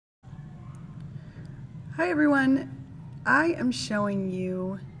Hi everyone, I am showing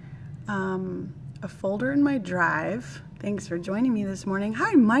you a folder in my drive. Thanks for joining me this morning.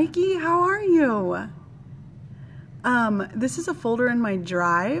 Hi Mikey, how are you? This is a folder in my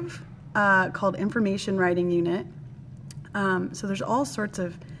drive called Information Writing Unit. So there's all sorts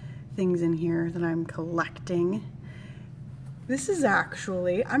of things in here that I'm collecting. This is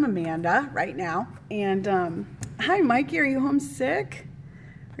actually, I'm Amanda right now, and hi Mikey, are you homesick?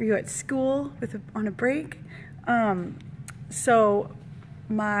 Are you at school on a break? So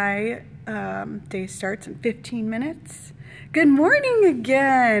my day starts in 15 minutes. Good morning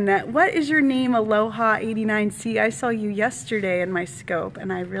again. What is your name, Aloha89C? I saw you yesterday in my scope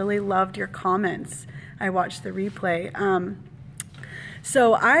and I really loved your comments. I watched the replay.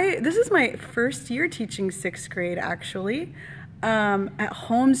 This is my first year teaching 6th grade actually. At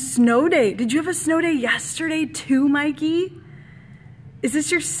home snow day. Did you have a snow day yesterday too, Mikey? Is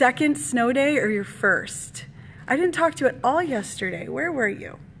this your second snow day or your first? I didn't talk to you at all yesterday. Where were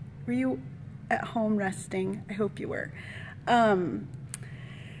you? Were you at home resting? I hope you were. I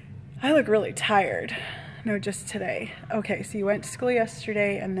look really tired. No, just today. Okay, so you went to school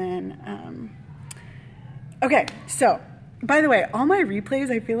yesterday and then, okay, so by the way, all my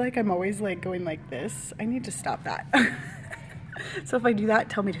replays, I feel like I'm always like going like this. I need to stop that. So if I do that,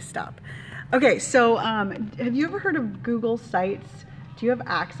 tell me to stop. Okay, so have you ever heard of Google Sites? Do you have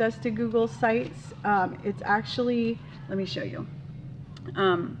access to Google Sites? It's actually, let me show you.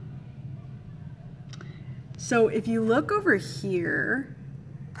 So if you look over here,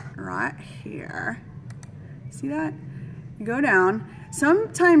 right here, see that? You go down.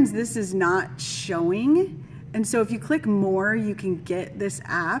 Sometimes this is not showing, and so if you click more, you can get this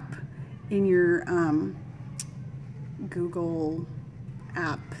app in your Google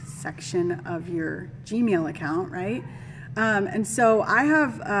app section of your Gmail account, right? And so I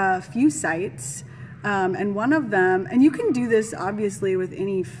have a few sites, and one of them, and you can do this obviously with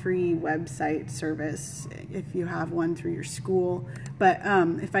any free website service if you have one through your school, but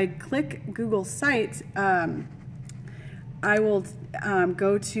if I click Google Sites, I will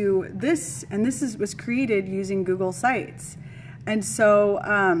go to this, and this was created using Google Sites. And so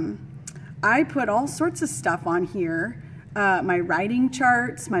I put all sorts of stuff on here, my writing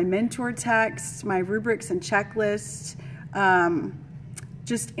charts, my mentor texts, my rubrics and checklists,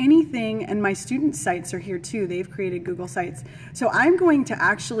 just anything, and my student sites are here too. They've created Google Sites. So I'm going to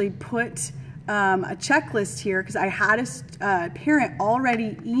actually put a checklist here because I had a parent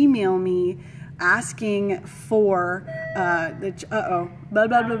already email me asking for blah,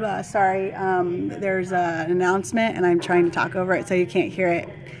 blah, blah, blah. Sorry, there's an announcement and I'm trying to talk over it so you can't hear it.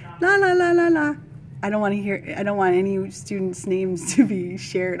 La, la, la, la, la. I don't want any students' names to be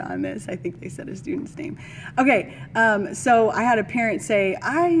shared on this. I think they said a student's name. Okay, so I had a parent say,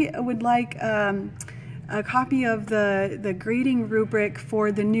 I would like a copy of the grading rubric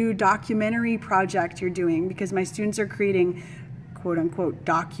for the new documentary project you're doing, because my students are creating quote unquote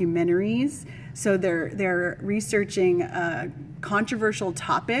documentaries. So they're researching a controversial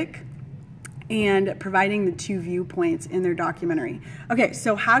topic and providing the two viewpoints in their documentary. Okay,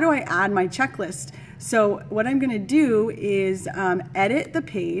 so how do I add my checklist? So what I'm gonna do is edit the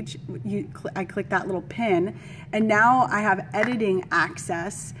page. I click that little pin, and now I have editing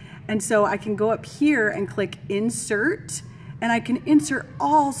access. And so I can go up here and click insert, and I can insert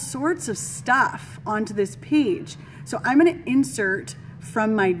all sorts of stuff onto this page. So I'm gonna insert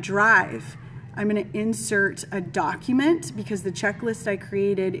from my drive. I'm going to insert a document because the checklist I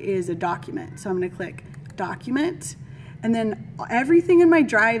created is a document. So I'm going to click document, and then everything in my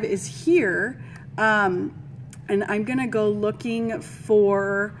drive is here. And I'm going to go looking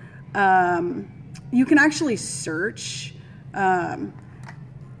for, you can actually search.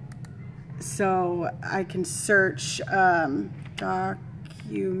 So I can search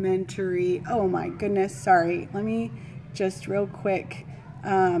documentary. Oh my goodness, sorry. Let me just real quick.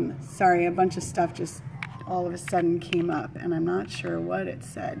 Sorry, a bunch of stuff just all of a sudden came up and I'm not sure what it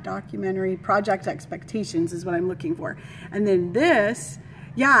said. Documentary project expectations is what I'm looking for. And then this,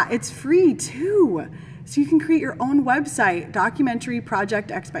 yeah, it's free too. So you can create your own website, documentary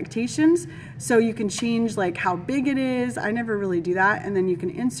project expectations. So you can change like how big it is. I never really do that. And then you can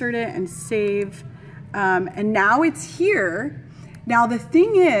insert it and save. And now it's here. Now the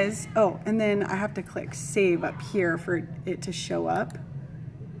thing is, oh, and then I have to click save up here for it to show up.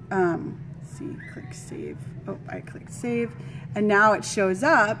 See, click save. Oh, I clicked save, and now it shows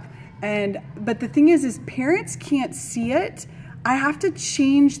up. But the thing is parents can't see it. I have to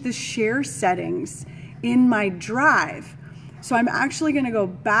change the share settings in my drive. So I'm actually going to go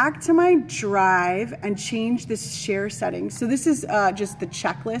back to my drive and change this share settings. So this is just the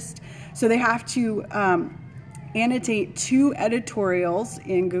checklist. So they have to annotate 2 editorials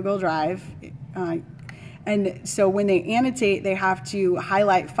in Google Drive. And so when they annotate, they have to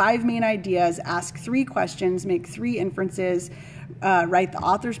highlight 5 main ideas, ask 3 questions, make 3 inferences, write the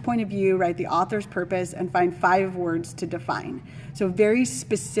author's point of view, write the author's purpose, and find 5 words to define. So very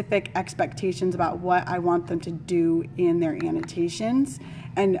specific expectations about what I want them to do in their annotations.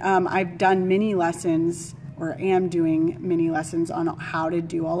 And I've done mini lessons, or am doing mini lessons on how to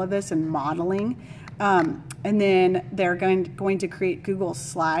do all of this and modeling. And then they're going to create Google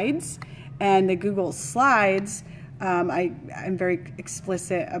Slides. And the Google Slides, I'm very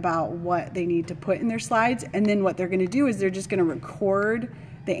explicit about what they need to put in their slides. And then what they're going to do is they're just going to record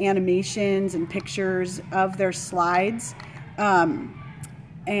the animations and pictures of their slides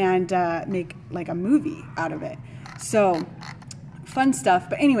and make like a movie out of it. So fun stuff.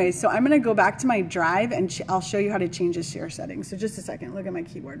 But anyways, so I'm going to go back to my drive and I'll show you how to change the share settings. So just a second, look at my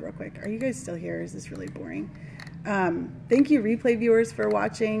keyboard real quick. Are you guys still here? Is this really boring? Thank you, replay viewers, for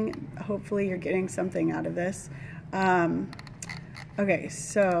watching. Hopefully you're getting something out of this. Okay,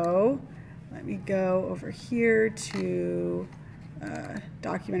 so let me go over here to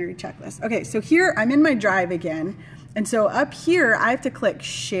documentary checklist. Okay, so here I'm in my drive again. And so up here, I have to click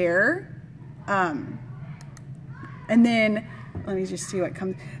share. And then let me just see what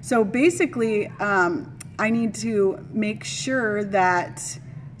comes. So basically, I need to make sure that,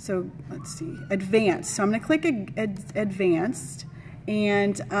 so let's see, advanced. So I'm going to click advanced,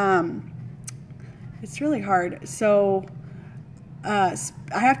 and it's really hard. So I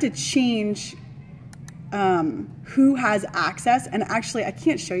have to change who has access. And actually, I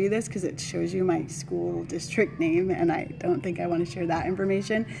can't show you this because it shows you my school district name, and I don't think I want to share that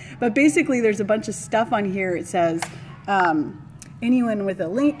information. But basically, there's a bunch of stuff on here. It says anyone with a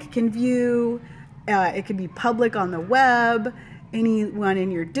link can view. It can be public on the web. Anyone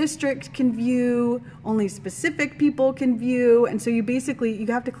in your district can view, only specific people can view. And so you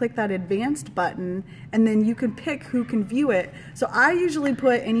have to click that advanced button, and then you can pick who can view it. So I usually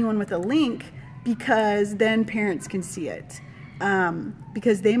put anyone with a link because then parents can see it,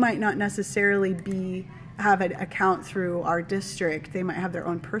 because they might not necessarily have an account through our district. They might have their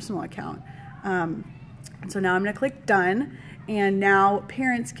own personal account. And so now I'm going to click done, and now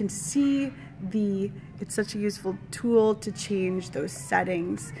parents can see it's such a useful tool to change those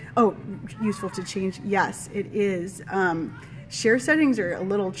settings. Oh, useful to change. Yes, it is. Share settings are a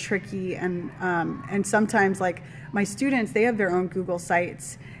little tricky, and sometimes, like my students, they have their own Google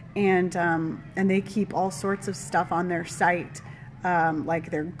sites, and they keep all sorts of stuff on their site,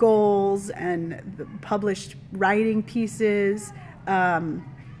 like their goals and published writing pieces,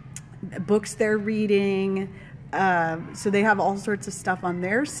 books they're reading. So they have all sorts of stuff on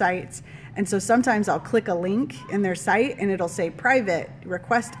their sites. And so sometimes I'll click a link in their site and it'll say private,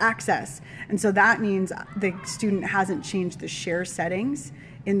 request access. And so that means the student hasn't changed the share settings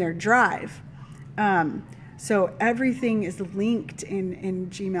in their drive. So everything is linked in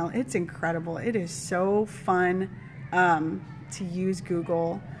Gmail. It's incredible. It is so fun to use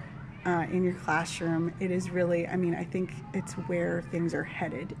Google in your classroom. It is really, I think it's where things are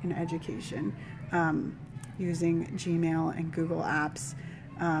headed in education, using Gmail and Google Apps.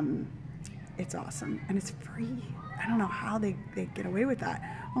 It's awesome, and it's free. I don't know how they get away with that.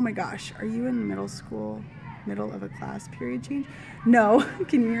 Oh my gosh, are you in middle school, middle of a class period change? No,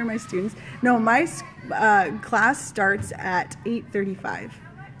 can you hear my students? No, my class starts at 8:35.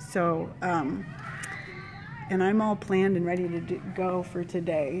 So, and I'm all planned and ready to go for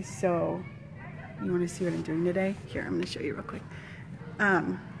today. So, you want to see what I'm doing today? Here, I'm going to show you real quick.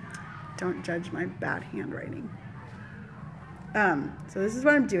 Don't judge my bad handwriting. So this is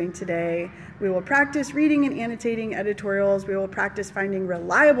what I'm doing today. We will practice reading and annotating editorials. We will practice finding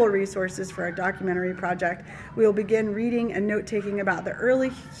reliable resources for our documentary project. We will begin reading and note-taking about the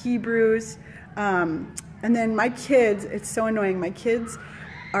early Hebrews. And then my kids, it's so annoying, my kids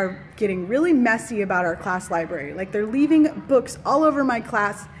are getting really messy about our class library. Like they're leaving books all over my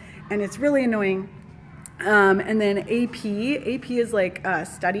class, and it's really annoying. And then AP is like a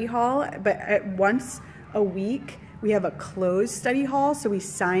study hall, but once a week, we have a closed study hall, so we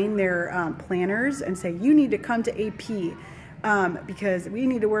sign their planners and say, you need to come to AP because we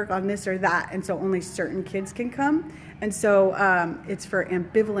need to work on this or that, and so only certain kids can come. And so it's for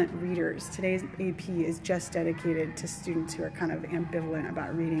ambivalent readers. Today's AP is just dedicated to students who are kind of ambivalent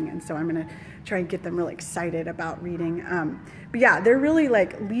about reading, and so I'm going to try and get them really excited about reading. But yeah, they're really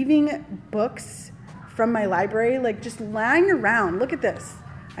like leaving books from my library, like just lying around. Look at this.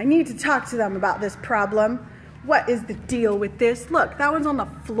 I need to talk to them about this problem. What is the deal with this? Look, that one's on the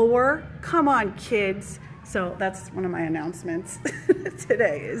floor. Come on, kids. So that's one of my announcements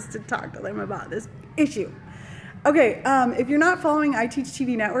today, is to talk to them about this issue. Okay, if you're not following I Teach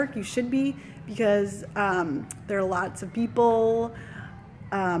TV Network, you should be, because there are lots of people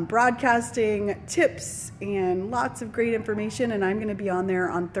broadcasting tips and lots of great information, and I'm going to be on there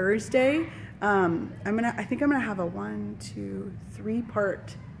on Thursday. I think I'm gonna have a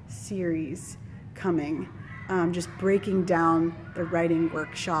 3-part series coming, just breaking down the writing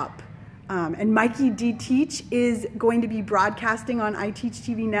workshop. And Mikey D. Teach is going to be broadcasting on I Teach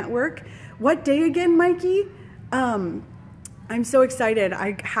TV Network. What day again, Mikey? I'm so excited.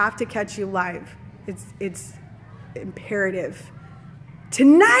 I have to catch you live. It's imperative.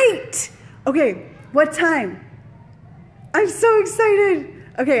 Tonight! Okay, what time? I'm so excited.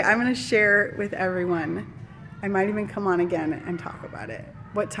 Okay, I'm gonna share with everyone. I might even come on again and talk about it.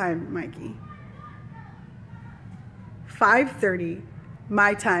 What time, Mikey? 5:30,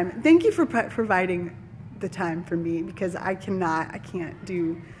 my time. Thank you for providing the time for me, because I can't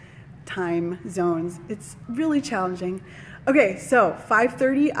do time zones. It's really challenging. Okay, so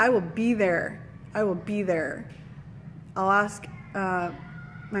 5:30, I will be there. I'll ask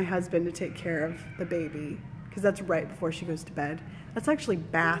my husband to take care of the baby, because that's right before she goes to bed. That's actually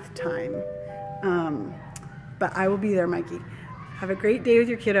bath time. But I will be there, Mikey. Have a great day with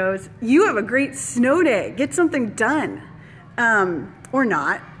your kiddos. You have a great snow day. Get something done. Or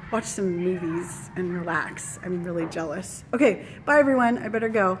not. Watch some movies and relax. I'm really jealous. Okay, bye everyone. I better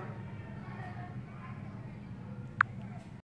go.